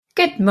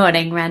Good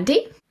morning,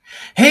 Randy.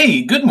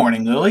 Hey, good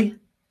morning, Lily.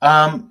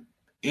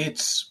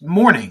 It's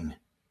morning.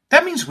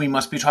 That means we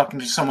must be talking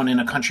to someone in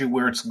a country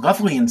where it's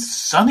lovely and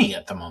sunny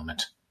at the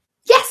moment.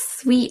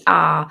 Yes, we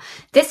are.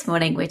 This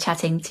morning we're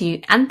chatting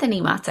to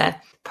Anthony Marter,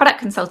 product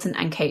consultant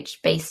and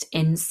coach based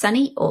in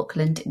sunny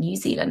Auckland, New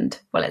Zealand.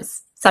 Well,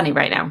 it's sunny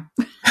right now.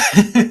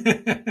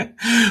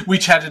 We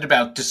chatted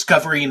about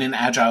discovery in an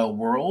agile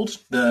world,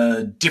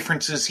 the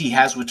differences he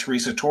has with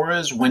Teresa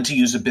Torres, when to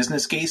use a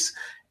business case,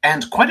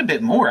 and quite a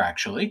bit more,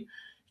 actually.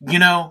 You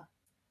know,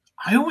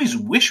 I always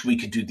wish we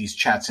could do these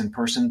chats in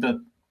person, but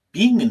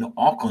being in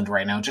Auckland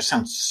right now just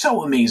sounds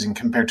so amazing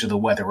compared to the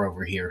weather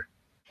over here.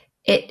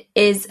 It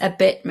is a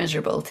bit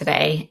miserable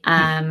today,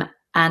 and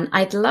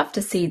I'd love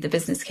to see the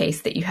business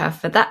case that you have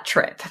for that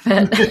trip.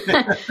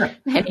 But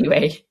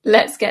anyway,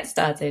 let's get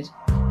started.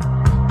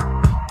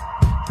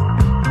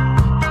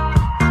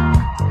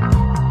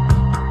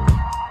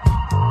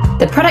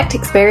 The product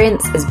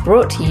experience is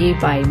brought to you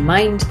by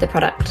Mind the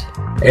Product.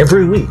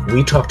 Every week,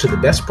 we talk to the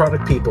best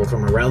product people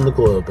from around the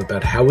globe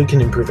about how we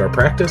can improve our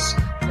practice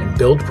and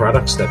build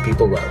products that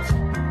people love.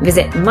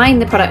 Visit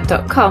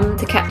mindtheproduct.com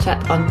to catch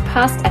up on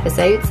past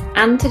episodes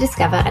and to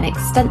discover an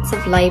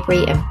extensive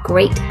library of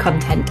great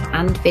content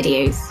and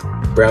videos.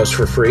 Browse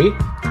for free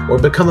or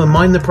become a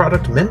Mind the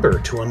Product member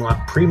to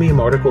unlock premium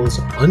articles,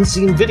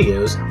 unseen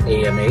videos,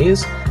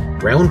 AMAs,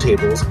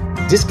 roundtables,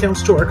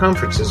 discounts to our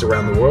conferences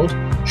around the world,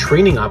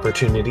 training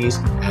opportunities,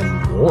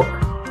 and more.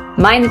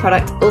 Mind the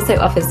Product also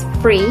offers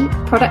free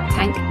Product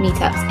Tank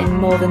meetups in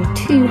more than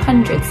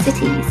 200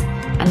 cities,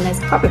 and there's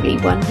probably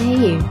one near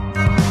you.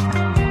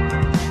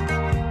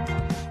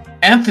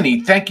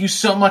 Anthony, thank you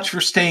so much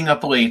for staying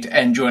up late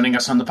and joining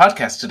us on the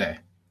podcast today.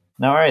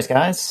 No worries,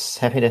 guys.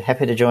 Happy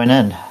to join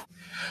in.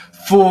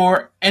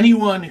 For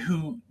anyone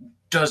who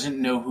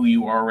doesn't know who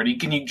you are already,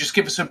 can you just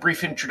give us a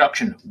brief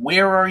introduction?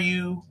 Where are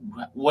you?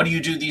 What do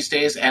you do these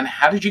days? And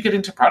how did you get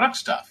into product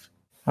stuff?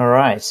 All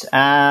right.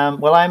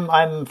 Well,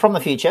 I'm from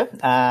the future,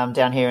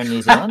 down here in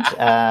New Zealand,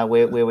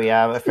 where we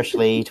are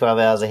officially 12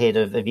 hours ahead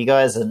of you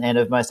guys and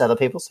of most other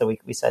people. So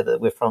we say that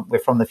we're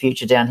from the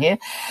future down here.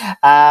 So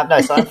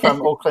I'm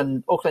from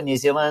Auckland, New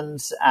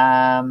Zealand,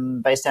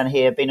 based down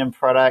here. Been in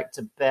product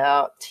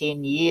about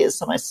 10 years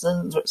on my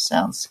sins, which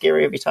sounds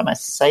scary every time I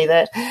say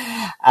that.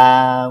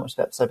 Which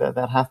is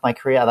about half my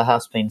career. Other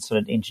half's been sort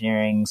of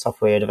engineering,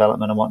 software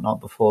development, and whatnot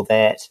before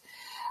that.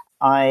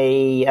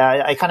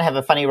 I kind of have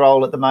a funny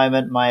role at the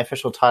moment. My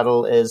official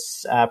title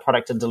is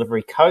product and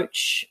delivery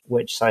coach,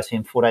 which so I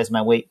spend 4 days of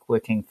my week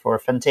working for a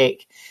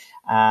fintech,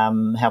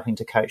 helping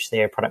to coach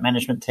their product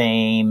management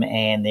team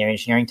and their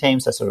engineering team.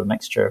 So sort of a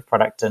mixture of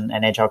product and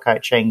agile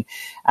coaching,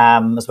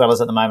 as well as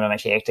at the moment I'm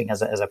actually acting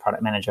as a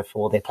product manager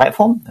for their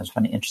platform. It's a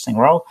funny, interesting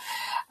role.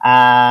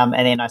 And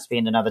then I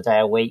spend another day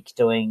a week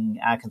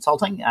doing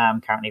consulting.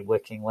 Currently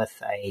working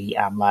with a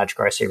large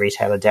grocery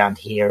retailer down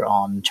here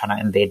on trying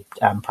to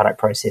embed product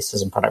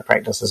processes and product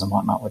practices and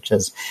whatnot, which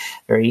is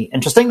very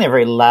interesting. They're a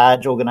very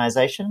large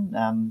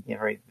organization.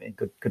 Very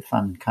good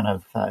fun kind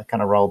of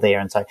role there.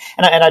 And so,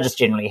 and I just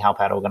generally help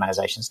out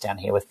organizations down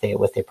here with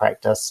their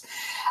practice.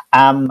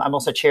 I'm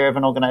also chair of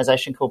an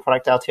organization called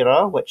Product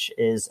Aotearoa, which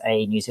is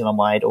a New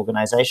Zealand-wide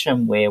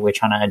organization where we're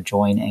trying to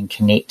join and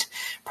connect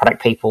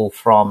product people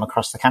from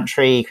across the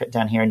country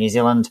down here in New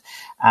Zealand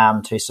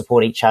to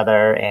support each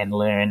other and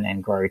learn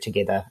and grow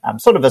together,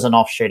 sort of as an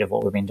offshoot of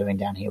what we've been doing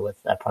down here with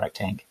Product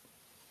Tank.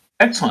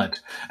 Excellent.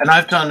 And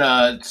I've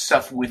done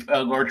stuff with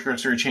a large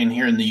grocery chain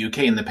here in the UK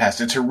in the past.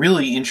 It's a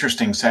really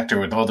interesting sector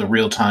with all the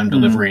real-time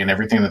delivery and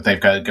everything that they've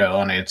got going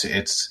on.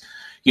 It's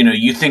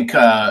you think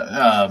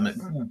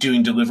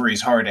doing delivery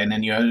is hard, and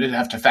then you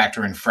have to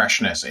factor in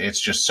freshness. It's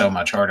just so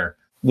much harder.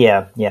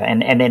 Yeah,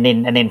 and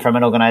then from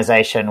an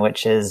organization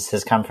which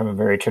has come from a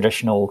very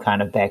traditional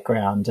kind of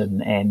background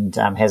and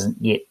hasn't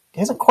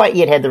quite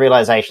yet had the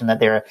realization that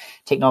they're a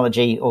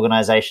technology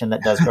organization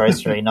that does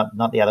grocery,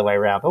 not the other way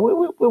around. But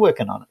we're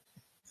working on it.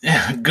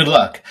 Yeah, good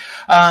luck.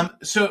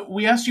 So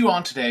we asked you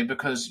on today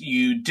because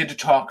you did a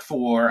talk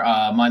for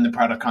Mind the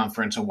Product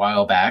conference a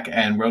while back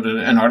and wrote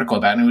an article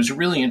about it, and it was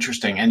really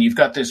interesting. And you've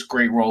got this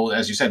great role,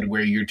 as you said,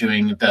 where you're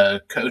doing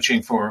the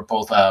coaching for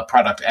both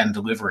product and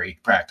delivery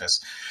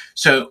practice.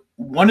 So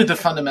one of the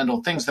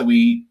fundamental things that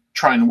we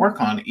try and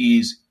work on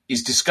is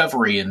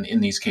discovery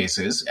in these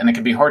cases, and it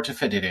can be hard to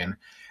fit it in.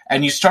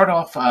 And you start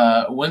off,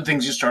 one of the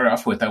things you start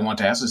off with, I want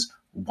to ask is,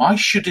 why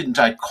shouldn't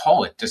I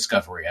call it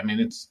discovery? I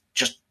mean, it's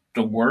just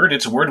a word.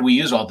 It's a word we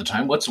use all the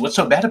time. What's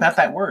so bad about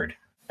that word?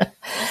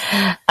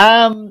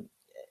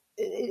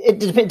 It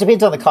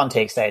depends on the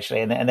context, actually,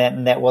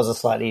 and that was a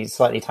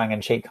slightly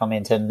tongue-in-cheek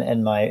comment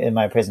in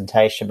my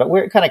presentation. But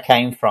where it kind of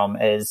came from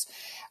is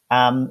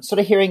sort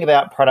of hearing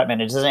about product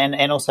managers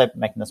and also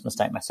making this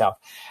mistake myself,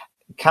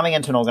 coming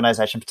into an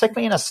organization,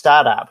 particularly in a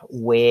startup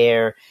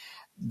where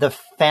the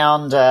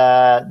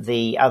founder,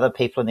 the other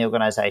people in the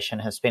organization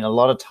have spent a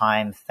lot of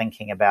time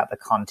thinking about the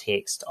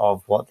context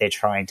of what they're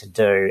trying to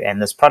do. And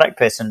this product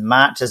person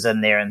marches in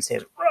there and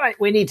says, right,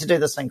 we need to do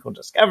this thing called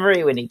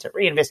discovery. We need to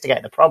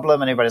reinvestigate the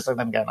problem. And everybody's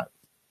looking at them going like,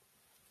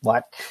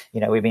 what,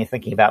 we've been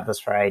thinking about this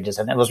for ages.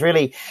 And it was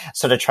really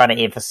sort of trying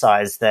to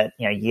emphasize that,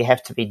 you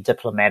have to be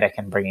diplomatic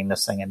in bringing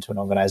this thing into an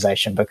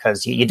organization,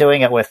 because you're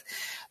doing it with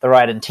the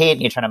right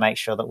intent. You're trying to make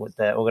sure that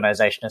the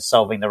organization is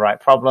solving the right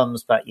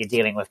problems, but you're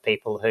dealing with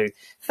people who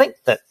think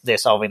that they're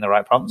solving the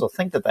right problems or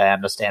think that they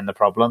understand the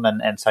problem.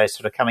 And so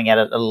sort of coming at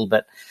it a little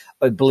bit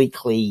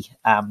obliquely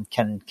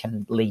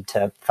can lead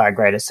to far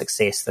greater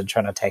success than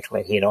trying to tackle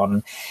it head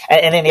on.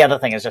 And then the other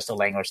thing is just a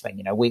language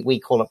thing. We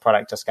call it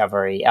product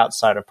discovery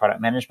outside of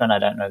product management. I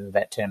don't know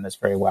that term is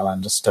very well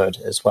understood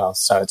as well.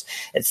 So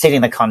it's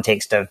setting the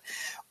context of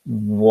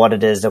what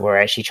it is that we're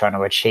actually trying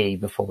to achieve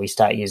before we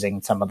start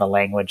using some of the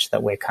language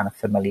that we're kind of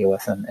familiar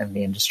with in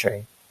the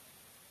industry.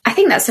 I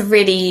think that's a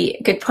really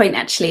good point,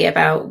 actually,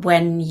 about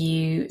when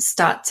you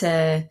start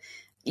to,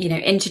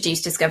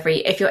 introduce discovery.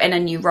 If you're in a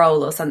new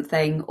role or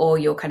something, or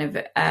you're kind of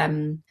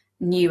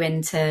new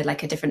into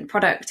like a different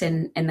product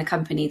in the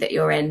company that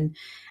you're in,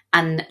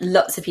 and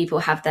lots of people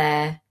have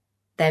their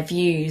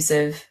views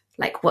of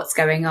like what's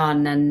going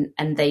on,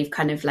 and they've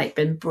kind of like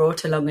been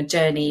brought along a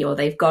journey, or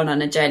they've gone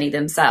on a journey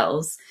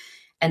themselves,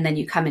 and then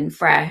you come in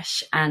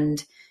fresh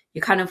and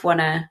you kind of want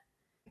to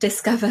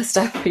discover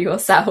stuff for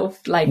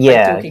yourself, like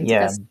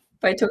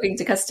by talking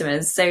to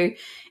customers. So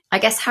I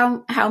guess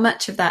how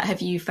much of that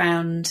have you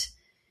found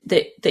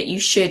that you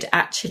should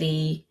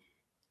actually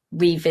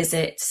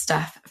revisit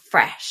stuff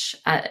fresh,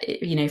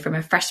 from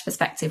a fresh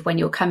perspective when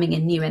you're coming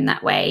in new in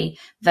that way,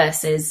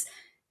 versus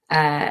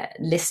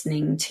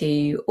listening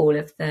to all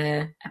of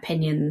the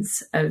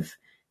opinions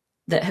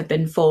that have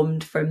been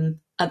formed from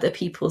other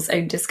people's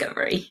own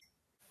discovery?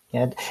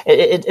 Yeah,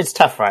 it's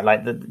tough, right?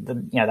 Like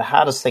the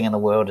hardest thing in the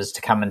world is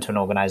to come into an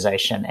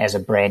organization as a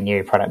brand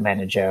new product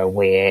manager,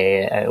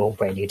 or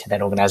brand new to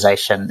that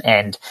organization,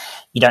 and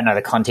you don't know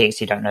the context,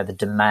 you don't know the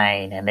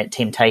domain, and that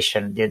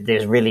temptation.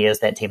 There really is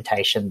that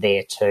temptation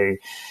there to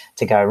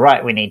go,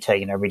 right, we need to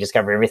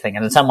rediscover everything,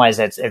 and in some ways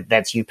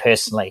that's you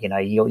personally.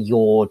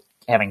 You're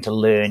having to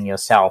learn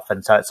yourself,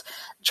 and so it's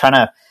trying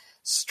to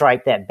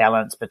strike that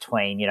balance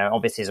between,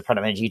 obviously as a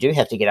product manager, you do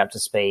have to get up to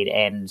speed,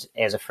 and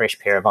as a fresh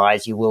pair of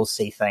eyes, you will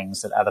see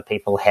things that other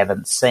people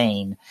haven't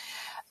seen.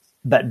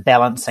 But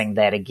balancing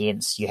that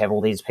against, you have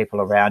all these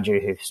people around you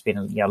who've spent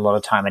a lot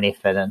of time and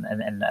effort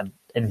and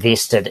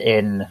invested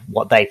in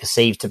what they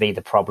perceive to be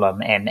the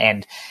problem,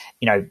 and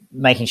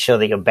making sure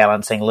that you're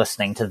balancing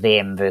listening to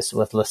them versus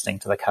with listening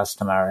to the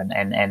customer,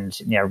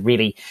 and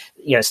really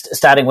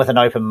starting with an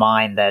open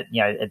mind that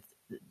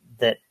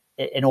that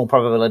in all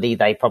probability,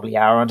 they probably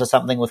are onto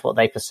something with what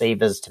they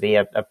perceive as to be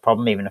a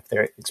problem, even if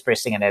they're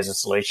expressing it as a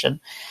solution.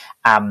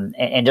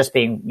 And just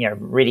being,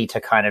 ready to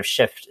kind of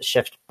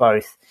shift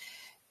both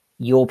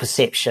your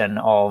perception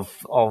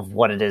of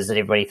what it is that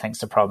everybody thinks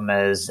the problem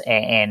is,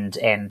 and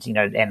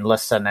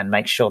listen and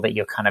make sure that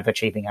you're kind of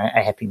achieving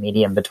a happy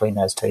medium between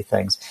those two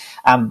things.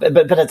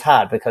 But it's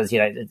hard because,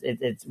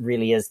 it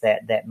really is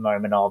that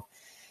moment of,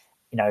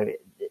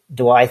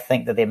 do I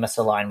think that they're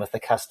misaligned with the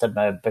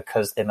customer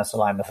because they're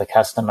misaligned with the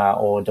customer,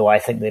 or do I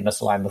think they're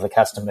misaligned with the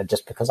customer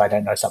just because I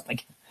don't know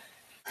something?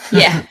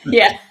 Yeah.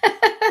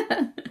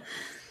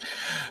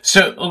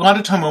 So a lot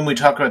of time when we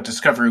talk about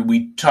discovery,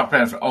 we talk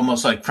about it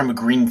almost like from a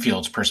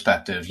greenfields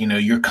perspective.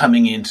 You're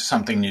coming into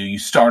something new. You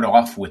start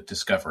off with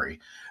discovery.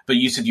 But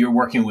you said you're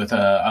working with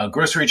a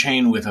grocery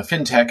chain, with a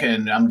fintech,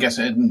 and I'm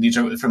guessing these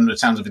are, from the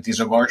sounds of it, these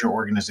are larger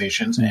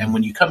organizations. Mm-hmm. And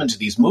when you come into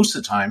these, most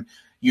of the time,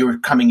 you're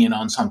coming in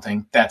on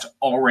something that's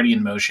already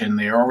in motion.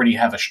 They already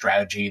have a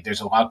strategy.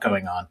 There's a lot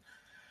going on.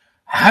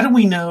 How do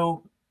we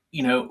know,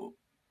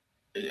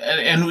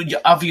 and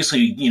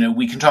obviously,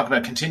 we can talk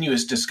about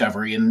continuous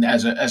discovery and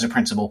as a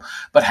principle,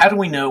 but how do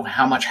we know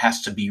how much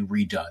has to be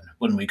redone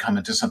when we come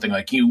into something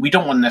like we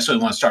don't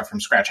necessarily want to start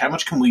from scratch. How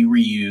much can we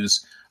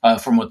reuse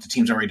from what the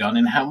team's already done,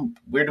 and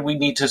where do we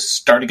need to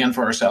start again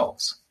for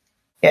ourselves?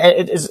 Yeah,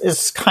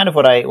 it's kind of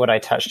what I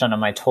touched on in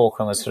my talk,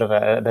 and was sort of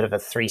a bit of a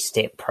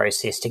 3-step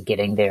process to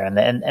getting there.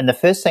 And the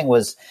first thing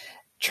was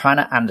trying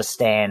to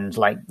understand,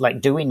 like,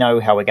 do we know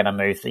how we're going to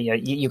move?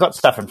 You've got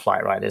stuff in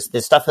flight, right?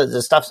 There's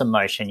stuff's in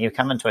motion. You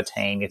come into a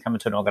team, you come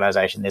into an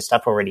organization. There's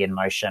stuff already in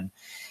motion.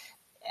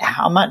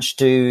 How much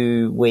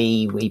do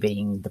we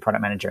being the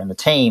product manager and the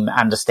team,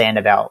 understand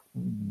about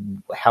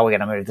how we're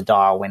going to move the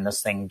dial when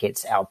this thing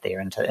gets out there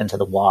into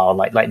the wild?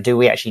 Like, do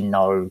we actually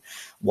know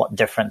what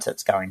difference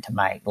it's going to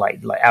make?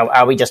 Like,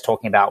 are we just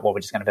talking about, well, we're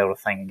just going to build a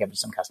thing and give it to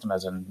some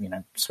customers and,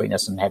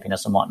 sweetness and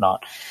happiness and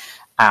whatnot?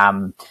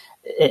 And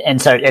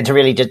to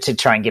really to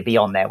try and get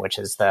beyond that, which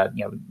is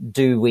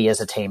do we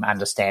as a team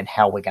understand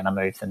how we're going to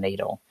move the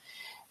needle?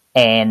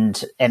 And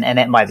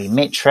that might be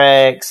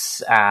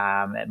metrics,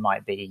 it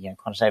might be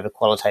quantitative,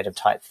 qualitative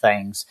type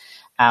things,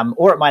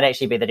 Or it might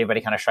actually be that everybody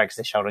kind of shrugs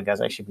their shoulder and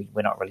goes, actually,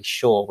 we're not really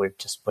sure. We're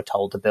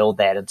told to build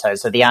that. And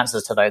so the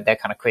answers to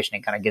that kind of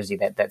questioning kind of gives you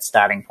that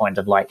starting point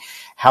of like,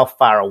 how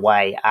far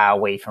away are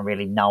we from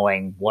really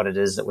knowing what it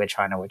is that we're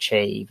trying to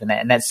achieve?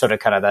 And that's sort of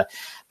kind of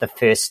the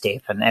first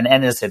step. And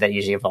as I said, that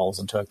usually evolves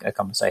into a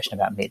conversation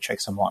about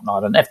metrics and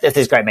whatnot. And if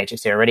there's great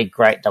metrics there already,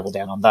 great, double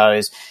down on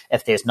those.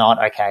 If there's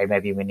not, okay,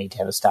 maybe we need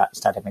to start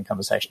having a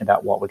conversation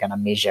about what we're going to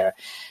measure.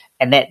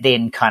 And that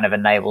then kind of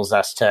enables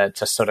us to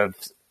sort of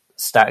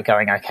start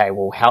going, okay,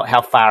 well,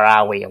 how far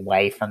are we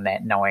away from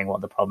that, knowing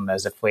what the problem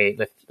is? If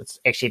it's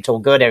actually it's all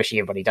good, actually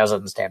everybody does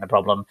understand the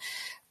problem,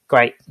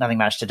 great, nothing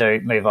much to do,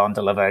 move on,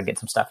 deliver, get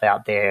some stuff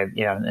out there,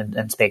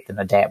 inspect and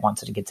adapt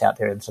once it gets out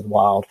there into the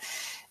wild.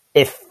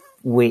 If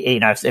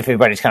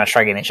everybody's kind of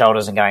shrugging their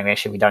shoulders and going,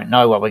 actually, we don't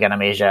know what we're going to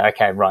measure,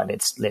 okay, right,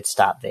 let's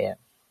start there.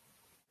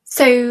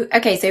 So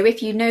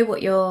if you know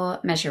what you're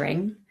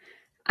measuring,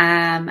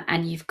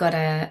 and you've got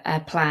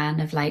a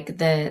plan of like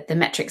the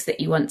metrics that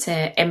you want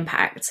to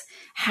impact,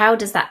 how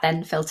does that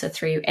then filter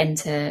through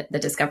into the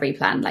discovery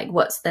plan? Like,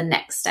 what's the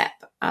next step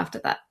after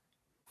that?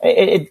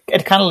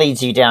 It kind of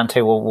leads you down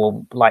to,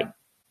 well, like,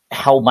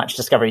 how much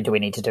discovery do we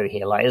need to do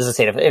here? Like, as I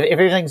said, if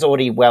everything's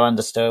already well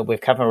understood, we've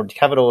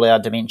covered all our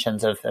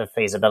dimensions of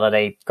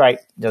feasibility, great.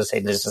 As I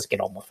said, let's just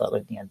get on with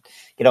it.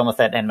 Get on with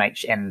it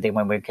and then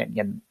when we're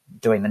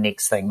doing the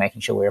next thing,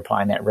 making sure we're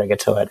applying that rigor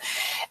to it.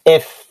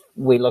 If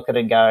we look at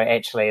it and go,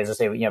 actually, as I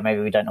said, maybe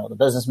we don't know what the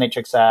business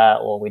metrics are,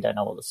 or we don't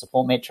know what the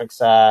support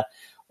metrics are,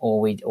 or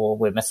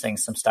we're missing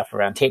some stuff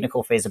around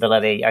technical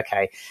feasibility.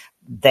 Okay,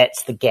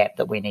 that's the gap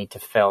that we need to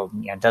fill.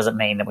 Does it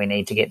mean that we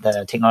need to get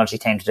the technology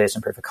team to do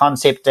some proof of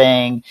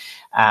concepting?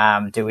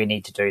 Do we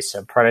need to do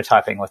some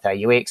prototyping with our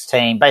UX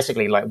team?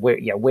 Basically, like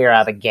where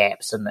are the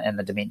gaps in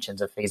the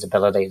dimensions of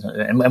feasibility?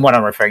 And what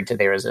I'm referring to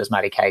there is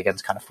Marty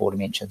Kagan's kind of 4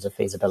 dimensions of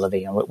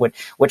feasibility. And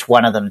which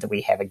one of them do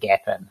we have a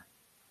gap in?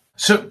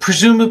 So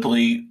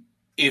presumably,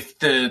 if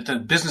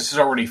the business is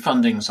already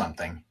funding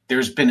something,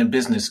 there's been a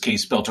business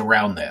case built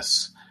around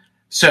this.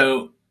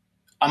 So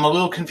I'm a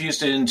little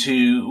confused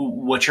into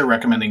what you're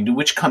recommending.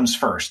 Which comes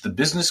first, the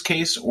business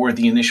case or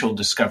the initial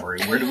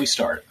discovery? Where do we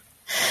start?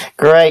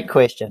 Great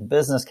question.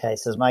 Business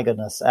cases, my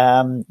goodness.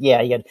 You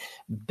had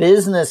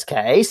business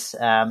case,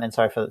 and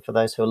sorry for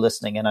those who are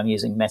listening, and I'm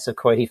using massive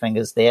quotey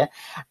fingers there.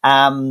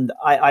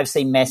 I've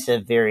seen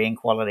massive varying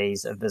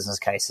qualities of business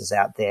cases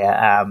out there.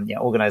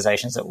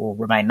 Organizations that will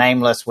remain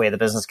nameless, where the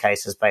business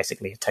case is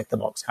basically a tick the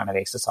box kind of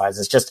exercise.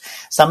 It's just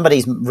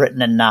somebody's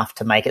written enough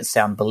to make it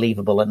sound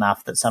believable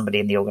enough that somebody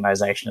in the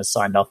organization has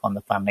signed off on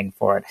the funding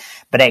for it.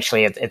 But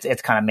actually,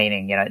 it's kind of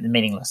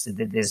meaningless.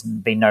 There's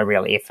been no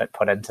real effort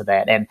put into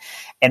that, and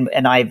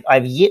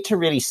I've yet to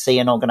really see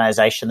an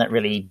organization that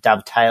really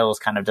dovetails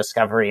kind of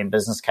discovery and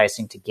business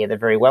casing together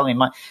very well. I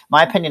mean,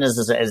 my opinion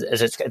is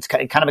it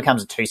kind of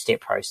becomes a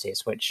 2-step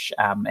process, which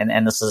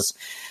and this is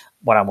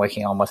what I'm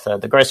working on with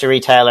the grocery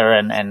retailer,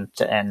 and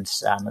it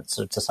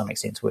sort of to some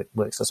extent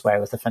works this way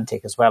with the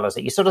fintech as well. Is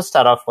that you sort of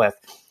start off with,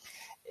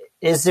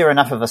 is there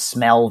enough of a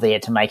smell there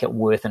to make it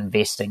worth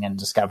investing in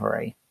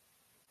discovery?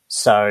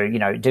 So,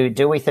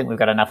 do we think we've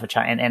got enough of a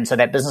chance? And so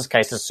that business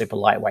case is super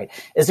lightweight.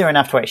 Is there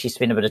enough to actually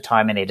spend a bit of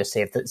time in there to see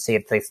if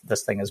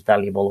this thing is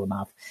valuable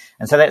enough?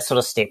 And so that's sort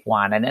of step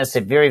one. And it's a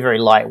very, very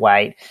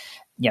lightweight.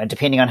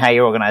 Depending on how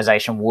your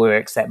organization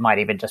works, that might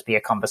even just be a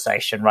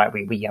conversation, right?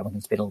 We can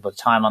spend a little bit of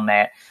time on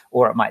that,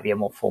 or it might be a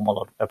more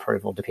formal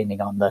approval,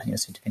 depending on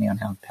depending on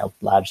how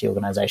large the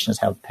organization is,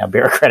 how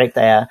bureaucratic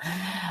they are.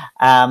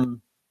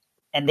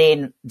 And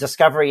then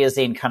discovery is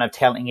then kind of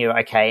telling you,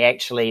 okay,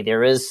 actually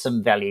there is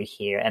some value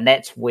here. And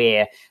that's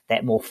where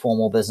that more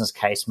formal business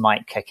case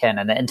might kick in.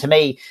 And to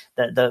me,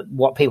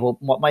 what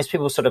most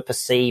people sort of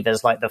perceive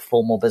as like the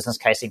formal business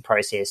casing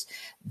process,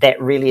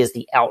 that really is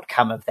the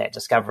outcome of that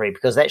discovery,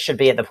 because that should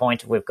be at the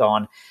point we've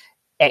gone,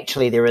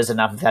 actually there is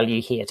enough value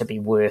here to be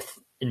worth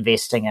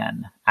investing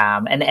in.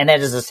 And that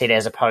is, as I said,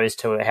 as opposed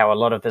to how a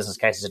lot of business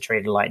cases are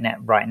treated like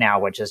right now,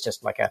 which is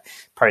just like a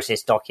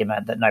process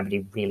document that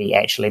nobody really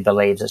actually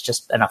believes. It's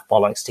just enough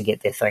bollocks to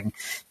get their thing,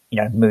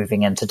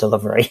 moving into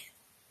delivery.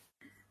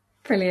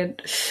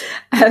 Brilliant.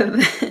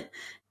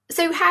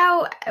 So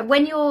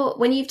when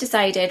you've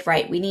decided,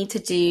 right, we need to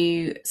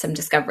do some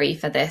discovery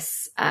for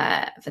this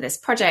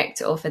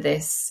project or for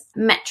this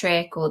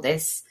metric or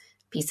this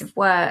piece of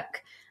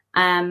work,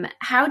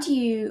 how do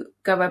you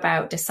go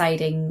about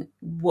deciding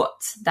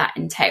what that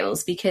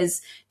entails?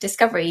 Because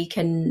discovery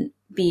can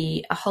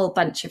be a whole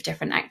bunch of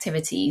different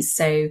activities.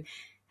 So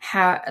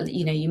how,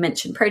 you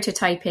mentioned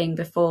prototyping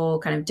before,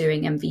 kind of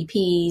doing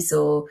MVPs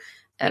or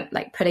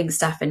like putting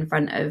stuff in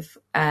front of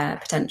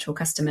potential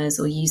customers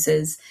or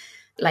users.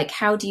 Like,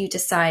 how do you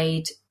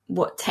decide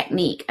what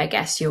technique, I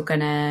guess, you're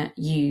going to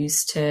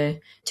use to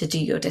do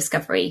your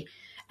discovery?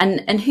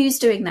 And who's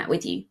doing that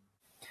with you?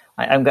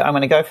 I'm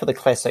going to go for the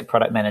classic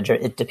product manager.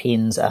 It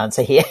depends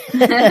answer here.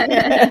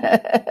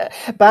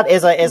 But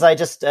as I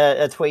just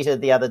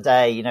tweeted the other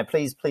day,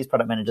 please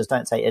product managers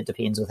don't say it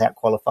depends without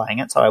qualifying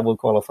it. So I will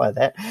qualify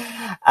that.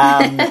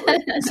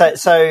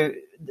 So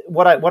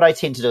what I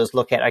tend to do is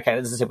look at, okay,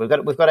 as I said,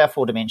 we've got our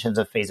 4 dimensions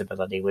of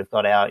feasibility. We've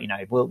got our,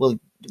 will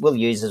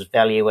users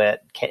value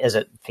it? Is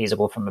it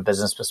feasible from a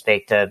business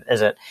perspective?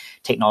 Is it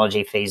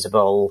technology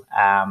feasible?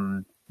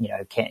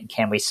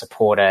 Can we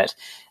support it?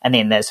 And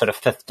then that sort of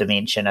 5th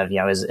dimension of,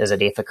 is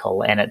it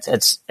ethical? And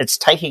it's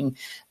taking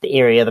the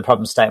area, the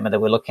problem statement that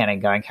we're looking at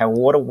and going, okay,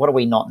 well, what do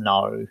we not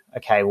know?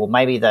 Okay, well,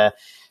 maybe the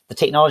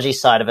technology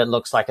side of it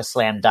looks like a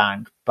slam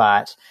dunk,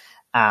 but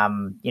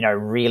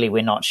really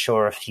we're not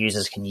sure if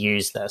users can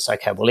use this.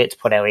 Okay, well, let's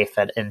put our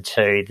effort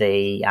into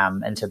the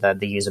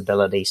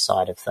usability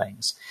side of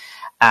things.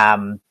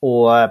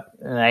 Or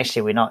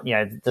actually we're not,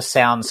 this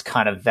sounds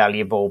kind of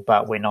valuable,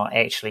 but we're not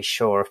actually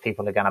sure if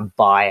people are going to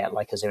buy it.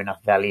 Like, is there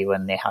enough value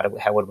in there?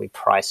 How would we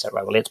price it?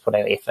 Right. Well, let's put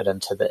our effort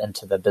into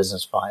the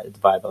business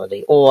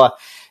viability. Or,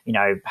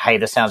 hey,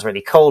 this sounds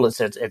really cool.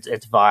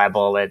 It's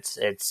viable. And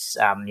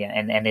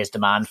there's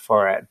demand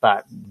for it,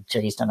 but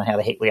geez, don't know how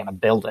the heck we're going to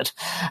build it.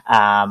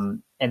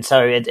 And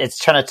so it's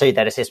trying to do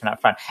that assessment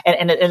up front,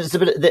 and it's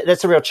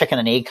that's a real chicken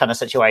and egg kind of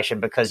situation,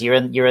 because you're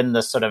in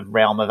this sort of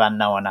realm of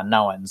unknown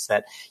unknowns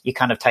that you're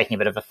kind of taking a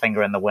bit of a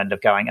finger in the wind of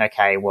going,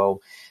 okay,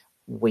 well,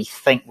 we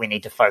think we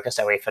need to focus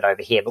our effort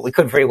over here, but we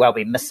could very well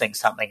be missing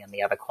something in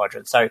the other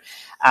quadrant. So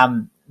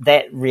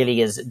that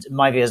really is,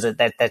 my view is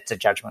that's a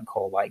judgment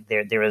call. Like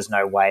there is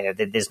no way,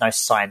 there's no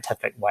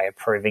scientific way of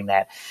proving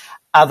that,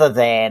 other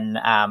than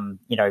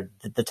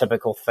the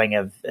typical thing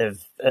of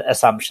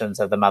assumptions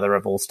are the mother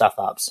of all stuff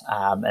ups,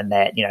 and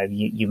that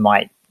you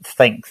might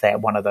think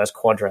that one of those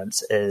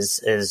quadrants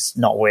is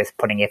not worth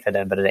putting effort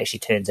in, but it actually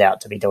turns out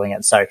to be doing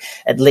it. So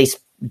at least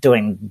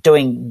doing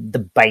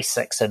the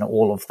basics in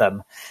all of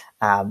them,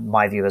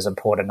 my view, is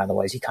important.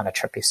 Otherwise, you kind of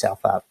trip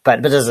yourself up.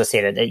 But as I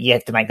said, you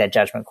have to make that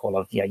judgment call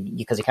of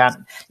because you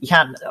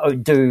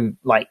can't do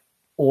like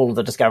all of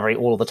the discovery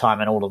all of the time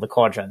in all of the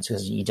quadrants,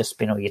 because you just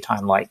spend all your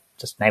time like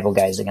just navel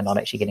gazing and not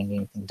actually getting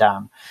anything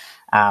done.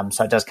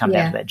 So it does come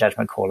down to that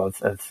judgment call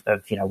of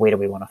where do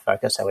we want to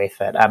focus our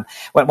effort.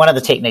 One of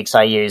the techniques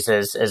I use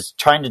is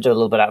trying to do a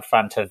little bit up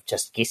front of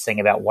just guessing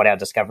about what our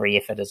discovery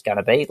effort is going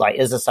to be. Like,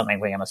 is this something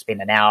we're going to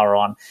spend an hour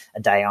on, a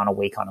day on, a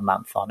week on, a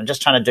month on? And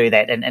just trying to do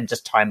that and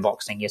just time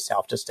boxing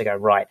yourself just to go,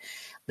 right,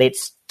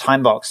 let's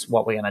time box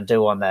what we're going to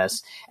do on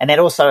this. And that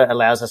also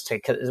allows us to,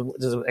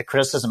 a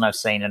criticism I've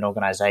seen in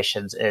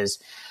organizations is,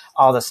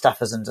 oh, this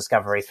stuff is in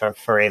discovery for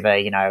forever.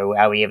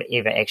 Are we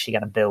ever actually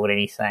going to build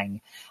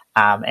anything?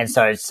 And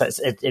so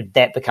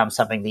that becomes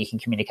something that you can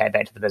communicate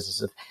back to the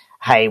business of,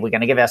 hey, we're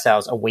going to give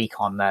ourselves a week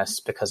on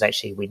this because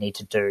actually we need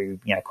to do,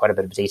 quite a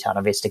bit of detailed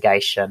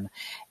investigation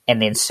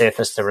and then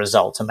surface the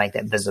results and make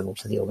that visible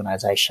to the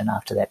organization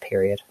after that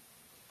period.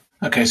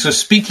 Okay, so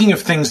speaking of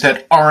things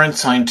that aren't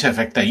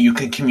scientific that you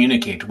can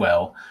communicate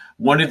well,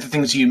 one of the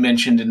things you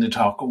mentioned in the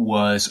talk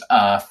was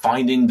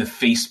finding the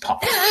face palm.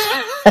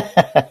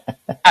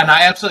 And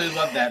I absolutely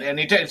love that. And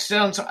it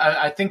sounds,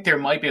 I think there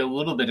might be a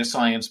little bit of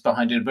science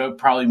behind it, but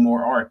probably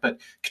more art. But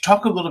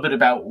talk a little bit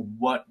about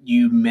what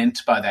you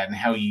meant by that and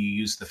how you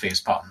use the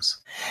face palms.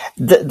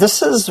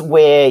 This is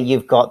where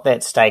you've got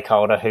that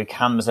stakeholder who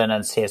comes in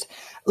and says,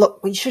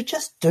 look, we should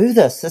just do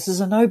this. This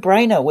is a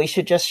no-brainer. We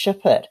should just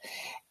ship it.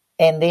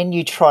 And then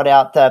you trot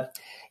out do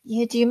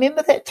you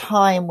remember that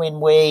time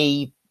when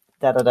we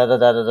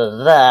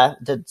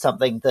did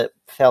something that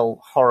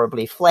fell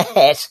horribly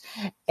flat,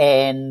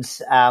 and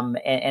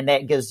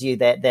that gives you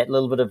that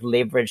little bit of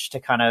leverage to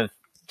kind of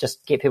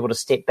just get people to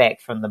step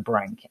back from the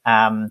brink.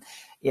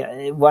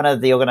 One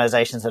of the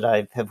organizations that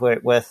I have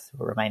worked with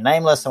who remain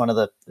nameless, and one of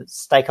the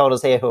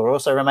stakeholders there who are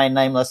also remain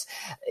nameless,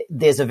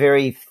 there's a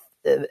very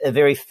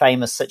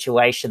famous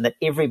situation that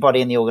everybody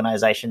in the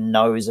organization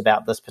knows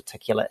about, this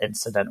particular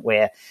incident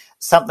where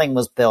something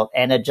was built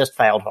and it just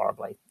failed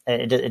horribly.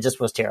 It just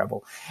was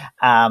terrible.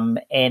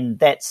 And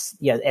that's,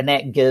 and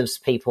that gives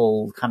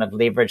people kind of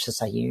leverage to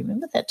say, you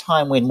remember that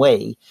time when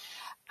we,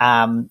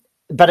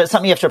 but it's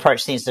something you have to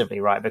approach sensitively,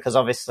 right? Because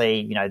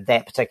obviously,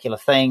 that particular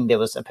thing, there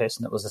was a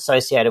person that was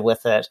associated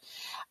with it.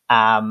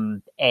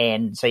 And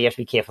so you have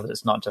to be careful that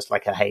it's not just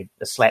like a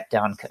slap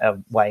down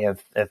way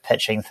of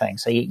pitching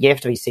things. So you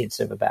have to be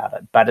sensitive about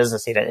it. But as I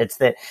said,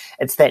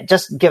 it's that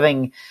just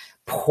giving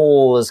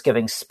pause,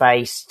 giving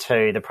space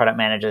to the product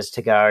managers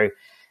to go,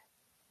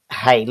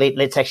 hey,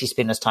 let's actually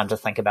spend this time to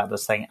think about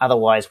this thing.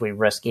 Otherwise we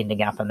risk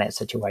ending up in that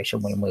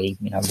situation when we,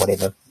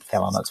 whatever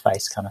fell on its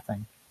face kind of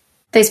thing.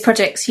 Those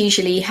projects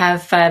usually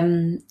have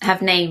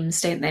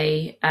names, don't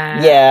they?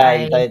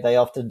 They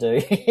often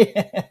do.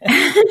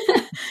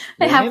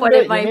 I have one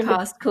in my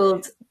past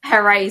called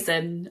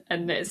Horizon,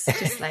 and it's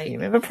just like, you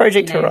remember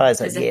Project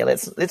Horizon? Yeah,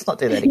 let's not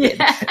do that again.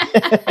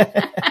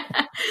 Yeah.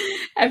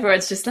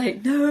 Everyone's just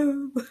like,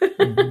 no.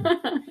 Mm-hmm.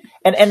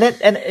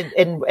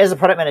 And as a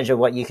product manager,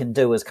 what you can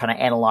do is kind of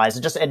analyze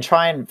and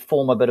try and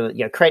form a bit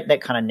of, create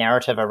that kind of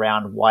narrative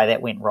around why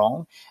that went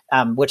wrong,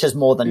 which is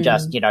more than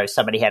just,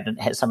 somebody had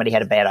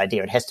a bad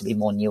idea. It has to be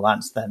more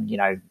nuanced than,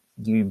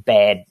 you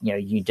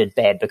did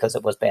bad because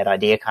it was a bad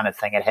idea kind of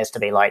thing. It has to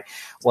be like,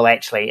 well,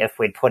 actually, if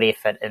we'd put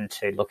effort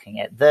into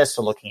looking at this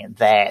or looking at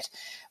that,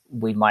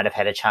 we might have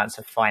had a chance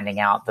of finding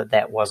out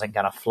that wasn't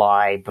going to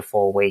fly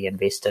before we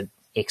invested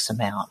X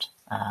amount.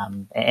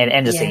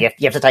 And just you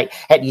have to take,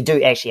 you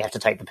do actually have to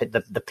take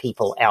the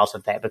people out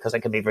of that, because it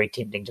can be very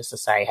tempting just to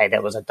say, hey,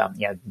 that was a dumb,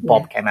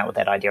 Bob came out with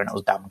that idea and it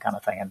was dumb kind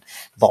of thing. And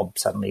Bob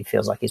suddenly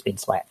feels like he's been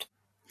slapped.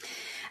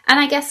 And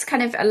I guess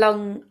kind of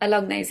along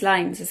those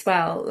lines as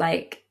well,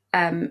 like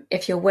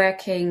if you're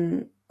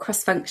working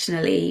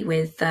cross-functionally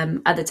with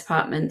other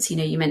departments,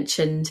 you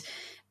mentioned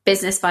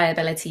business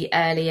viability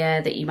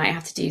earlier, that you might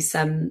have to do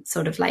some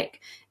sort of like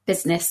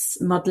business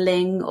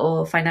modeling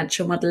or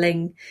financial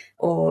modeling,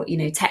 or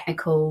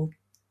technical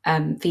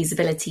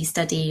feasibility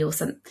study or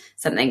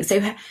something.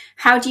 So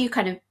how do you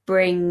kind of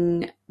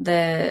bring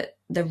the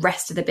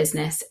rest of the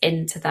business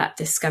into that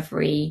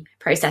discovery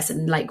process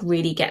and like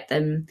really get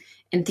them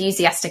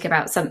enthusiastic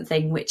about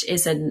something which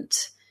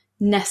isn't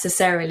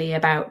necessarily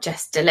about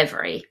just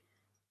delivery?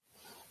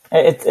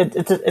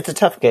 It's a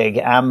tough gig.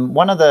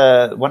 One of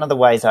the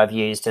ways I've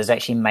used is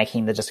actually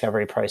making the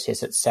discovery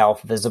process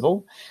itself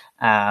visible.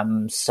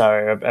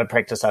 So a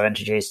practice I've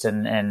introduced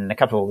in a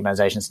couple of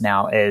organizations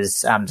now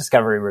is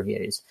discovery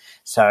reviews.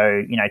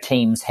 So,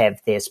 teams have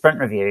their sprint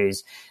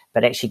reviews,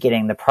 but actually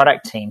getting the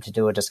product team to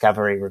do a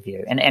discovery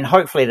review. And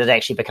hopefully that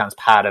actually becomes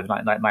part of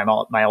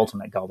my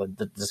ultimate goal,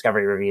 the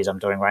discovery reviews I'm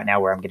doing right now,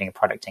 where I'm getting a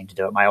product team to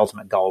do it. My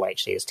ultimate goal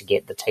actually is to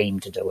get the team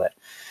to do it.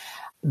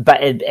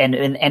 But and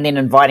then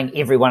inviting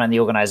everyone in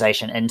the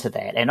organization into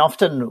that. And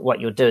often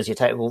what you'll do is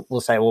we'll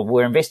say, well,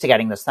 we're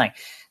investigating this thing.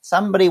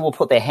 Somebody will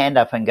put their hand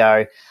up and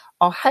go,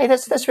 oh, hey,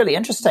 that's really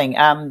interesting.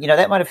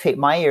 That might affect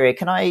my area.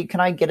 Can I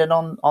get in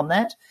on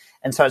that?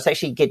 And so it's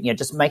actually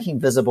just making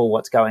visible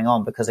what's going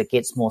on, because it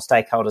gets more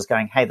stakeholders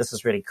going, hey, this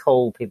is really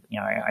cool. People,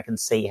 I can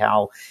see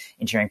how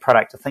engineering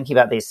product are thinking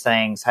about these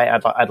things. Hey,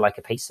 I'd like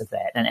a piece of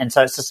that. And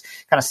so it's just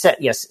kind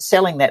of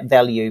selling that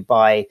value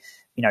by,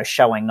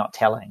 showing, not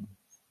telling.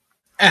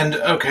 And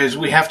okay, so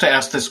we have to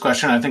ask this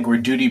question. I think we're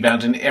duty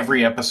bound in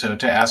every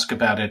episode to ask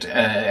about it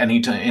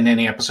in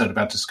any episode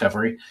about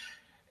discovery.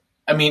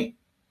 I mean,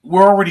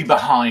 we're already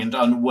behind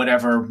on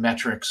whatever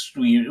metrics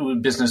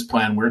business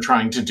plan we're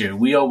trying to do.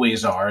 We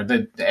always are.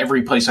 That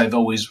every place I've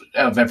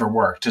ever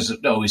worked has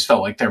always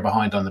felt like they're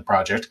behind on the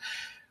project.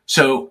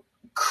 So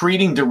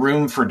creating the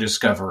room for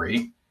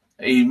discovery,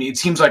 it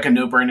seems like a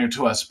no-brainer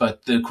to us,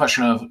 but the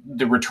question of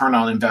the return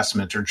on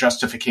investment or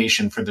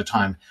justification for the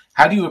time,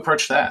 how do you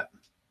approach that?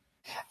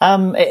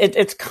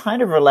 It's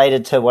kind of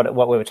related to what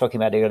we were talking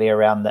about earlier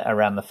around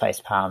the face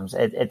palms.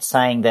 It's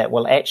saying that,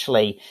 well,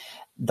 actually,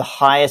 the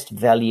highest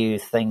value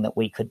thing that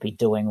we could be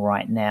doing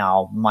right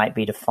now might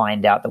be to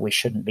find out that we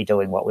shouldn't be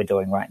doing what we're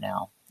doing right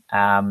now.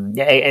 And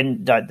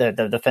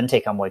the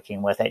fintech I'm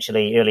working with,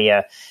 actually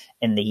earlier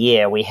in the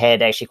year, we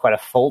had actually quite a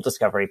full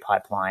discovery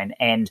pipeline,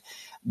 and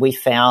we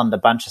found a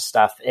bunch of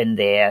stuff in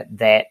there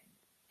that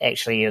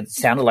actually it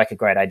sounded like a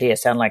great idea,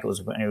 sounded like it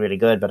was really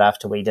good, but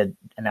after we did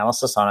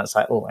analysis on it, it's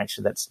like, oh,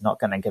 actually that's not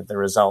going to give the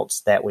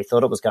results that we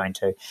thought it was going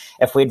to.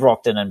 If we'd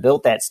rocked in and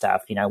built that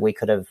stuff, we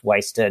could have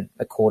wasted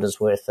a quarter's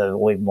worth of,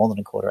 or even more than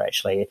a quarter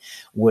actually,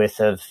 worth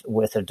of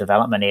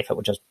development effort,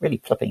 which is really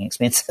flipping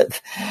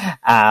expensive,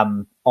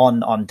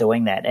 on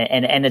doing that.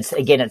 And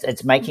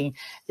it's making,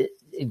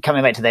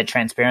 coming back to that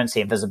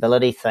transparency and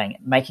visibility thing,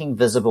 making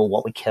visible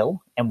what we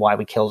kill and why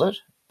we killed it.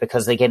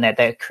 Because again,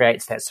 that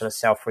creates that sort of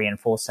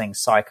self-reinforcing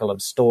cycle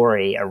of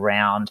story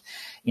around,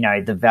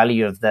 the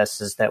value of this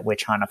is that we're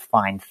trying to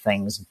find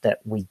things that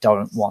we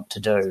don't want to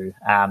do.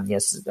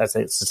 Yes, as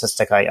a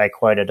statistic I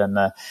quoted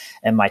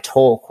in my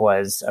talk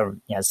was,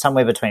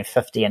 somewhere between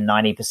 50 and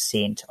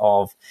 90%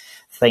 of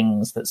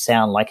things that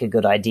sound like a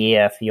good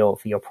idea for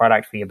your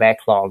product, for your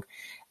backlog,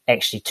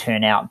 actually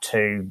turn out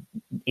to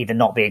either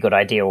not be a good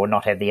idea or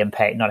not have the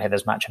impact, not have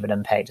as much of an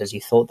impact as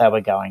you thought they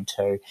were going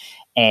to.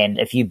 And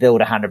if you build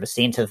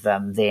 100% of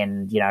them,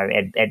 then,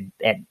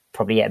 at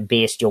probably at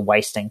best, you're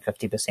wasting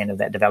 50% of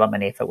that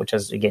development effort, which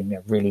is, again,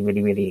 really,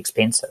 really, really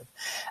expensive.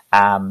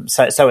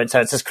 So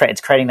it's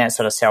creating that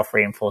sort of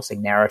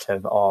self-reinforcing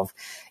narrative of,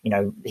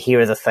 here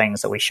are the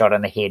things that we shot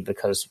in the head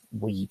because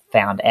we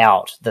found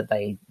out that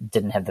they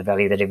didn't have the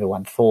value that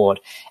everyone thought.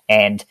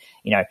 And,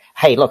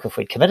 hey, look, if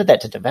we'd committed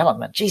that to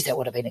development, geez, that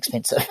would have been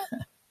expensive.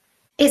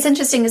 It's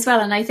interesting as well.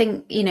 And I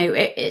think,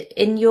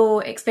 in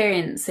your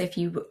experience, if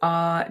you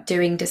are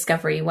doing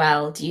discovery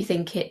well, do you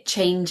think it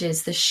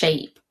changes the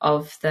shape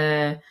of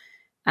the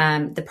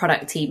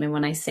product team? And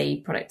when I say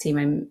product team,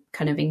 I'm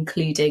kind of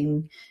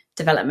including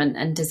development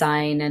and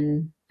design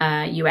and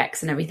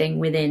UX and everything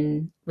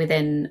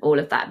within all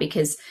of that,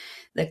 because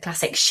the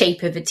classic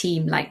shape of a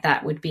team like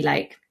that would be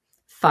like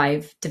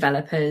 5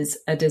 developers,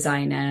 a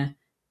designer,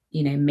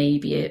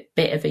 maybe a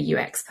bit of a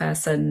UX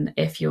person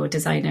if your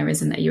designer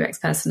isn't a UX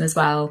person as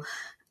well,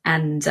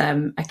 and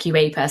a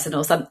QA person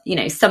or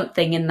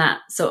something in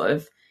that sort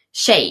of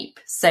shape.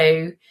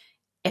 So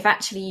if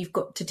actually you've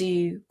got to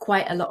do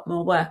quite a lot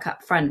more work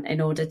up front in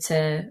order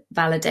to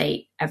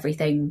validate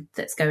everything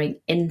that's going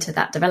into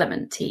that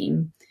development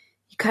team,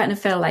 you kind of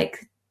feel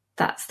like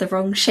that's the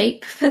wrong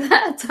shape for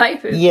that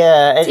type of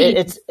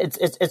team.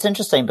 It's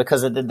interesting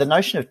because the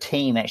notion of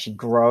team actually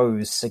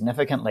grows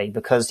significantly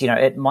because,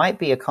 it might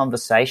be a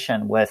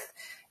conversation with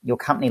your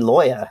company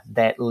lawyer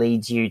that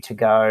leads you to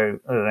go,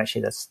 oh,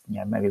 actually, that's,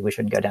 maybe we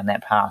shouldn't go down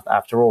that path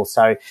after all.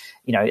 So,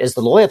 is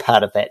the lawyer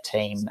part of that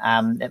team?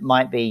 It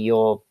might be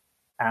your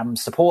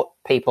support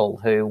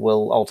people who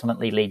will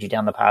ultimately lead you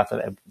down the path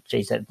of,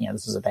 geez,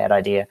 this is a bad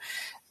idea.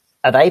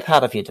 Are they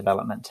part of your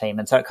development team?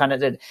 And so it kind of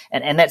did,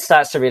 and that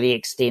starts to really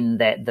extend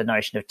the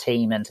notion of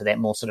team into that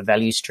more sort of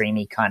value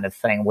streamy kind of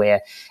thing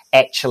where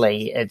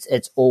actually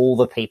it's all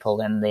the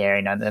people in there,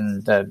 in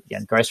the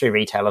grocery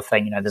retailer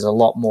thing, there's a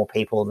lot more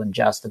people than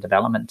just the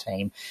development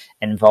team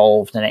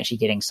involved in actually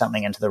getting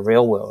something into the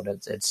real world.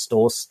 It's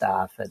store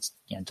staff, it's,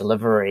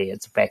 delivery,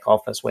 it's back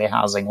office,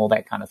 warehousing, all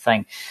that kind of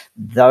thing.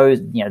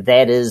 Those,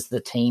 that is the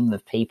team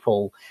of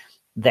people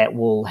that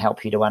will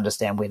help you to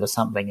understand whether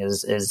something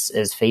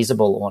is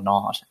feasible or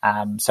not.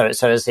 So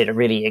as I said, it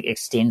really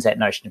extends that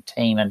notion of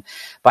team. And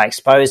by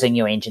exposing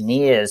your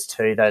engineers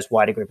to those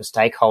wider group of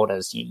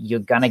stakeholders, you're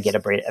going to get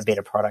a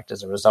better product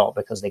as a result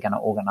because they're going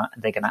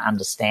to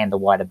understand the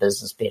wider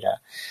business better.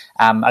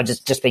 I've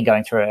just been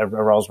going through a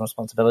roles and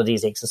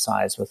responsibilities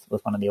exercise with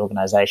one of the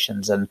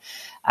organizations, and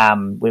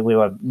we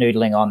were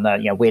noodling on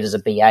the, where does a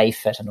BA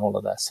fit in all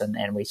of this?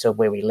 And we saw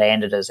where we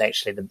landed is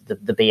actually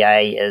the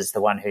BA is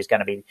the one who's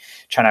going to be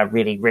trying to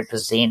really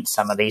represent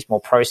some of these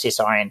more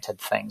process-oriented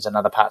things in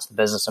other parts of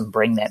the business and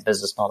bring that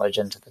business knowledge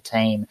into the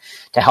team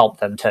to help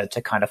them to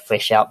kind of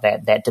flesh out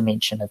that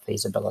dimension of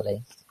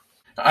feasibility.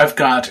 I've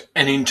got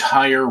an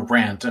entire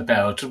rant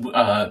about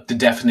the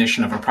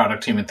definition of a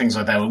product team and things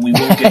like that. We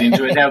won't get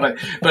into it now, but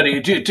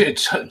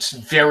it's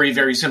very,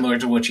 very similar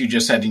to what you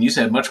just said, and you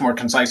said much more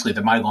concisely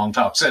than my long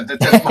talk said.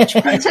 That's much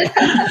nicer.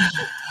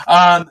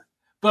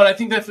 But I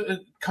think that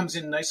comes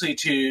in nicely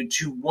to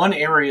one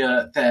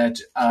area that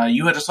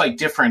you had a slight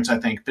difference, I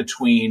think,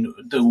 between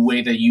the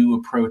way that you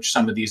approach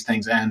some of these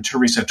things and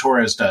Teresa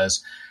Torres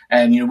does.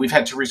 And, we've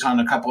had Teresa on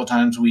a couple of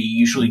times. We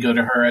usually go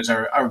to her as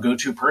our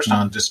go-to person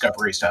on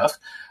discovery stuff.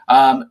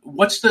 Where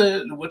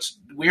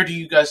do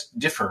you guys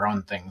differ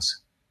on things?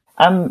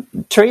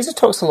 Teresa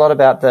talks a lot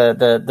about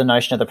the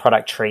notion of the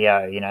product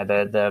trio,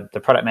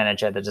 the product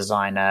manager, the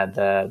designer,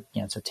 the,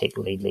 sort of tech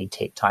lead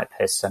tech type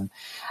person.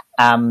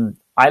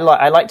 I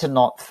like to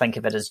not think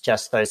of it as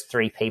just those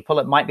three people.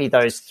 It might be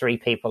those three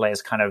people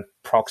as kind of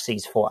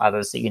proxies for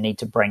others that you need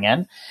to bring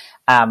in.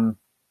 And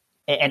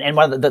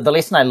one of the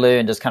lesson I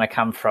learned has kind of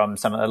come from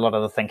a lot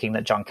of the thinking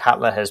that John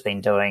Cutler has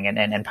been doing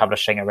and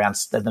publishing around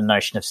the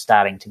notion of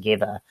starting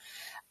together.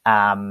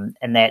 And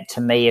that,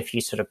 to me, if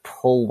you sort of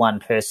pull one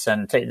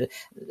person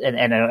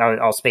and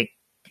I'll speak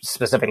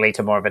specifically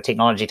to more of a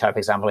technology type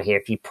example here.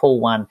 If you pull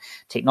one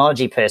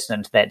technology person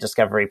into that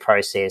discovery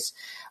process,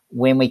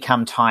 when we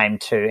come time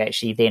to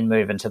actually then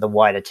move into the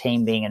wider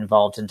team being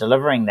involved in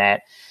delivering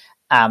that,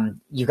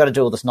 you've got to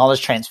do all this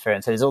knowledge transfer.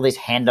 And so there's all these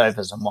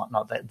handovers and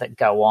whatnot that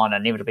go on,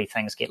 and inevitably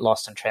things get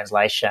lost in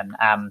translation.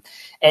 And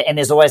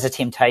there's always a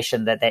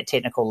temptation that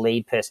technical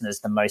lead person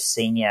is the most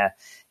senior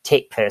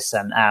tech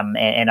person.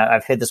 And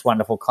I've heard this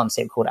wonderful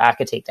concept called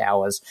architect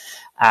hours,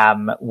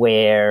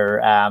 where,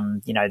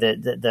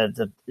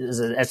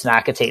 it's an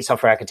architect,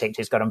 software architect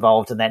who's got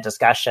involved in that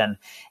discussion,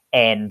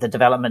 and the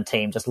development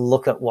team just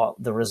look at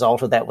what the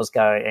result of that was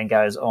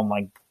goes, oh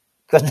my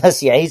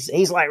goodness, yeah,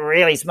 he's like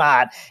really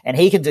smart and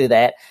he can do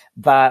that,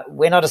 but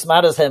we're not as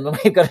smart as him, and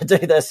we've got to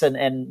do this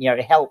and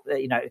help.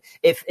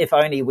 If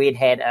only we'd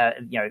had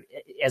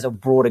as a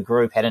broader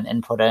group had an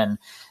input in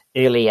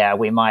earlier,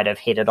 we might have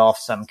headed off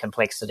some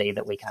complexity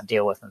that we can't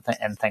deal with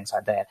and things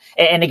like that.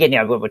 And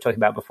again, what we're talking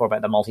about before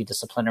about the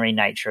multidisciplinary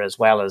nature, as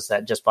well as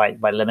that just by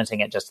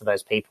limiting it just to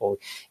those people,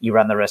 you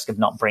run the risk of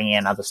not bringing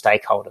in other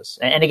stakeholders.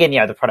 And again,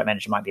 the product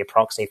manager might be a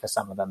proxy for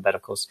some of them, but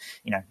of course,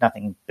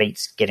 nothing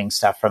beats getting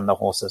stuff from the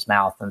horse's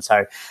mouth. And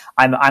so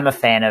I'm a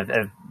fan of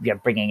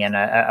bringing in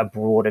a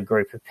broader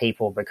group of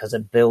people, because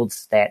it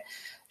builds that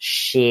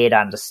shared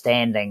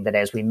understanding that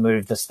as we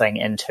move this thing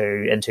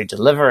into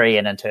delivery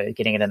and into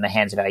getting it in the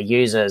hands of our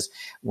users,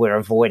 we're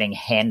avoiding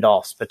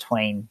handoffs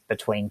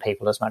between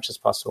people as much as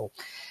possible.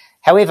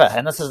 However,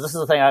 and this is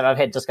the thing, I've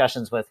had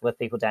discussions with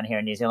people down here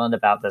in New Zealand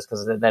about this,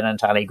 because they don't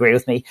entirely agree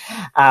with me,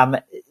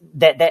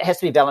 that has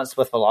to be balanced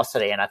with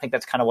velocity. And I think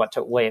that's kind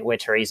of where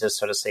Teresa's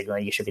sort of said, well,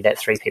 you should be that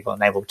three people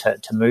enabled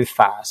to move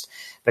fast,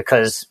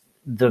 because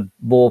the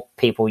more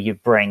people you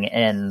bring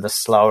in, the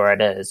slower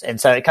it is.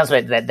 And so it comes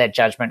back to that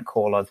judgment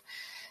call of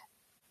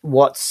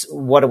what's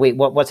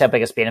our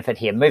biggest benefit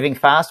here, moving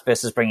fast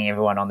versus bringing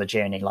everyone on the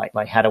journey.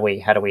 Like how do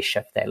we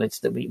shift that?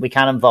 We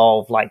can't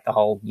involve like the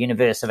whole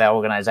universe of our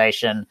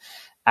organization,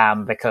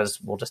 because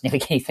we'll just never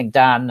get anything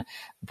done.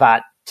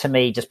 But to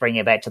me, just bringing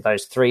it back to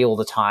those three all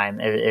the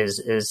time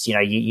is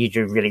you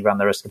do really run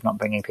the risk of not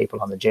bringing people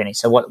on the journey.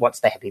 So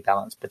what's the happy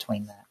balance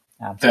between that?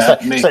 I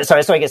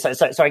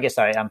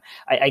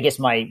guess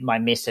my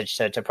message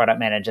to product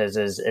managers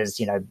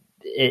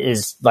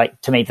is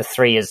like, to me, the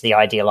three is the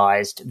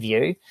idealized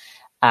view.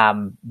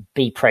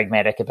 Be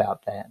pragmatic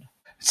about that.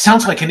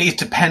 Sounds like an it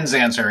depends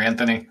answer,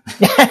 Anthony.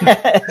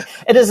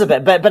 It is a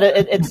bit, but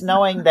it's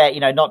knowing that,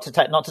 not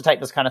to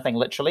take this kind of thing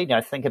literally.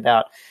 Think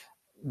about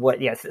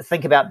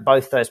think about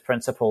both those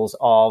principles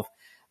of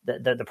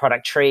the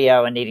product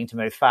trio and needing to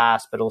move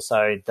fast, but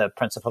also the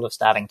principle of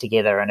starting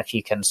together. And if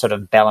you can sort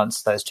of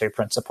balance those two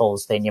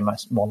principles, then you're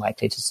more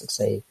likely to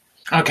succeed.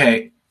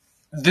 Okay.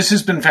 This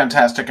has been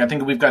fantastic. I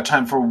think we've got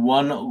time for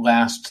one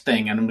last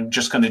thing, and I'm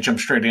just going to jump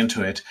straight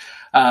into it.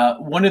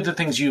 One of the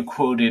things you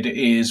quoted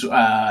is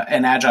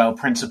an agile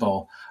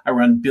principle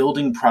around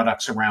building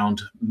products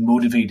around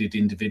motivated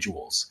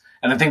individuals.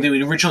 And I think that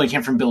it originally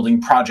came from building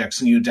projects,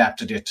 and you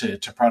adapted it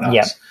to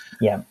products.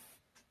 Yeah.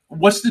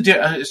 What's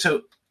the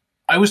so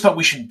I always thought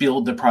we should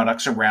build the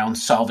products around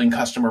solving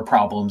customer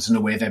problems in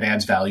a way that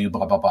adds value,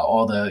 blah, blah, blah,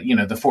 all the,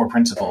 the 4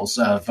 principles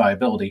of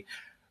viability.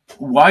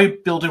 Why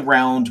build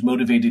around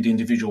motivated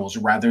individuals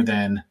rather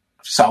than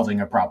solving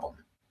a problem?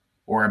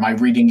 Or am I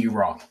reading you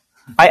wrong?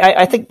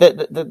 I think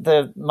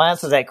that my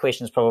answer to that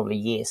question is probably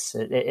yes.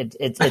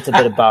 It's a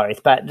bit of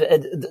both. But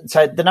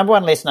so the number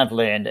one lesson I've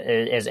learned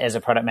as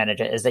a product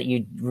manager is that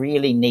you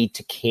really need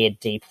to care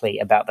deeply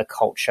about the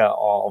culture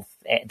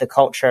and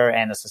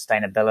the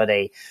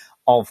sustainability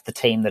of the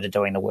team that are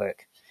doing the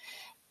work.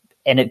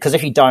 And because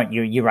if you don't,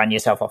 you run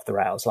yourself off the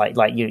rails.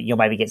 Like you'll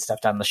maybe get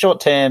stuff done in the short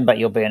term, but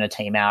you'll burn a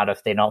team out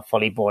if they're not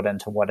fully bought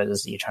into what it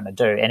is that you're trying to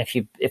do. And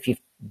if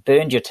you've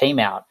burned your team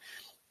out,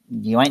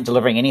 you ain't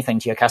delivering anything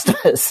to your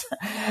customers.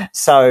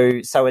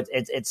 So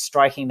it's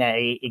striking that,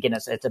 again,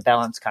 it's a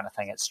balance kind of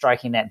thing. It's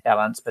striking that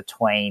balance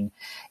between,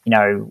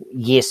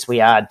 yes,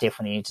 we are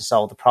definitely need to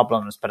solve the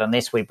problems, but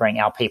unless we bring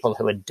our people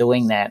who are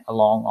doing that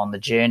along on the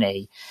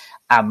journey,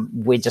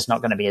 we're just not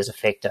going to be as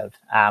effective.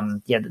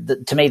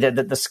 To me,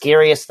 the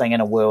scariest thing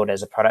in a world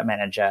as a product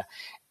manager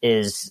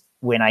is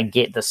when I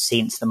get the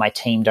sense that my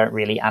team don't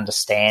really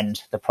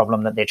understand the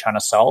problem that they're trying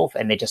to solve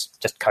and they're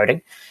just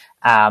coding.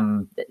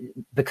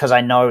 Because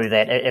I know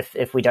that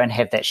if we don't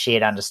have that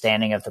shared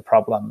understanding of the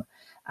problem,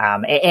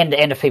 and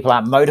if people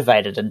aren't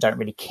motivated and don't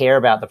really care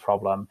about the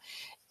problem,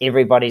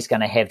 everybody's going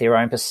to have their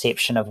own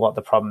perception of what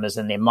the problem is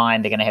in their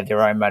mind. They're going to have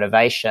their own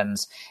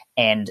motivations.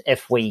 And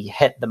if we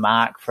hit the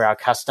mark for our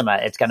customer,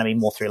 it's going to be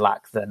more through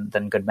luck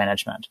than good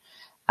management.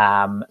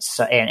 I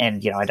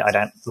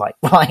don't like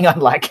relying on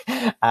luck.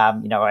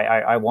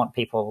 I want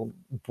people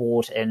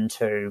bought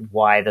into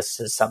why this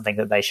is something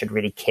that they should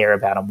really care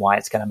about and why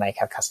it's going to make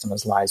our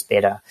customers' lives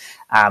better.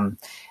 And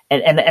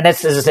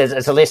that's, as I said,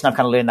 it's a lesson I've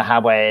kind of learned the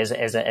hard way as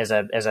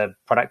a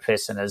product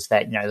person, is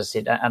that, as I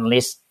said,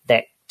 unless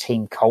that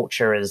team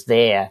culture is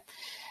there,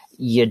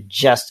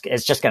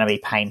 it's just going to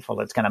be painful.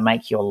 It's going to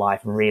make your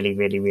life really,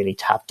 really, really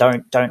tough.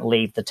 Don't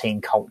leave the team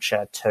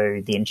culture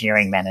to the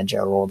engineering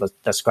manager or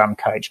the scrum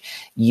coach.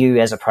 You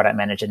as a product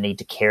manager need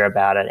to care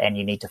about it, and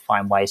you need to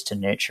find ways to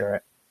nurture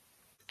it.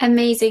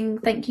 Amazing.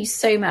 Thank you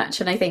so much.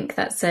 And I think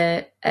that's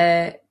a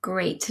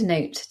great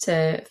note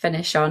to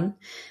finish on.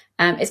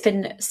 It's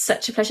been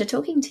such a pleasure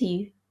talking to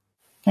you.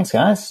 Thanks,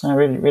 guys. I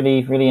really,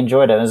 really, really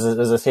enjoyed it.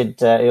 As I said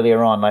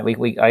earlier on,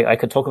 I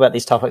could talk about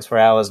these topics for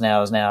hours and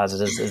hours and hours.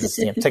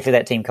 Particularly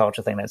that team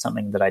culture thing. That's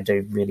something that I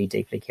do really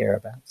deeply care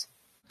about.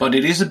 But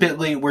it is a bit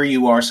late where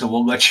you are, so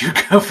we'll let you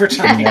go for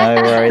tonight. No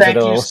worries at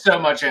all. Thank you so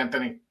much,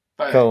 Anthony.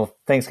 Bye. Cool.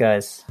 Thanks,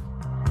 guys.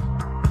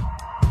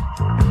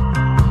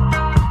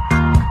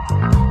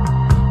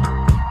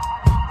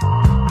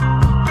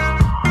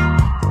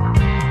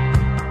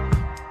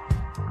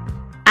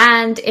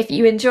 And if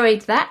you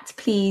enjoyed that,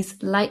 please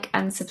like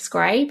and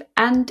subscribe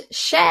and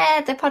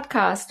share the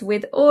podcast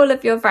with all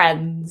of your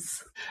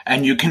friends.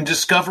 And you can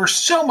discover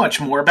so much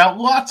more about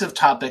lots of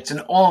topics and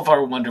all of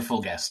our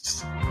wonderful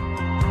guests.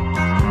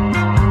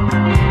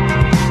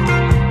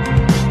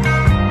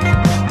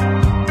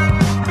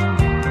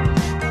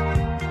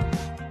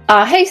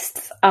 Our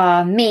hosts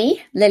are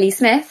me, Lily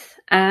Smith,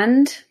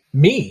 and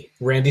me,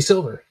 Randy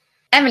Silver.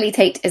 Emily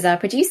Tate is our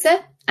producer,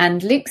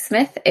 and Luke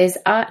Smith is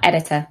our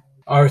editor.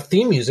 Our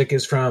theme music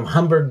is from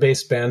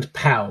Hamburg-based band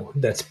POW,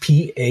 that's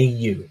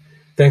P-A-U.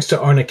 Thanks to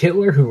Arne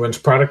Kittler, who runs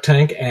Product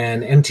Tank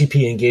and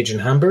MTP Engage in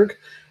Hamburg,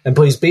 and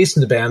plays bass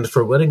in the band,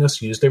 for letting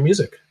us use their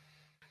music.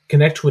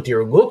 Connect with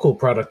your local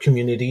product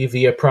community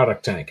via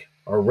Product Tank,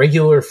 our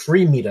regular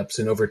free meetups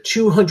in over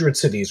 200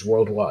 cities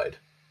worldwide.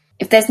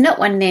 If there's not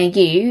one near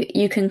you,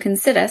 you can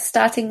consider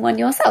starting one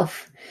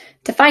yourself.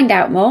 To find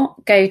out more,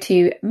 go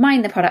to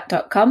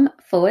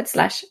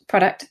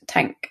mindtheproduct.com/product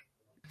tank.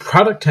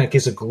 Product Tank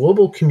is a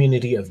global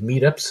community of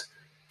meetups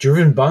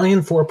driven by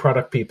and for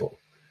product people.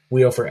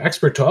 We offer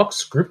expert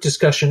talks, group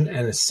discussion,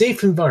 and a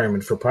safe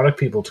environment for product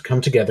people to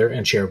come together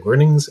and share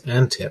learnings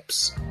and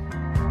tips.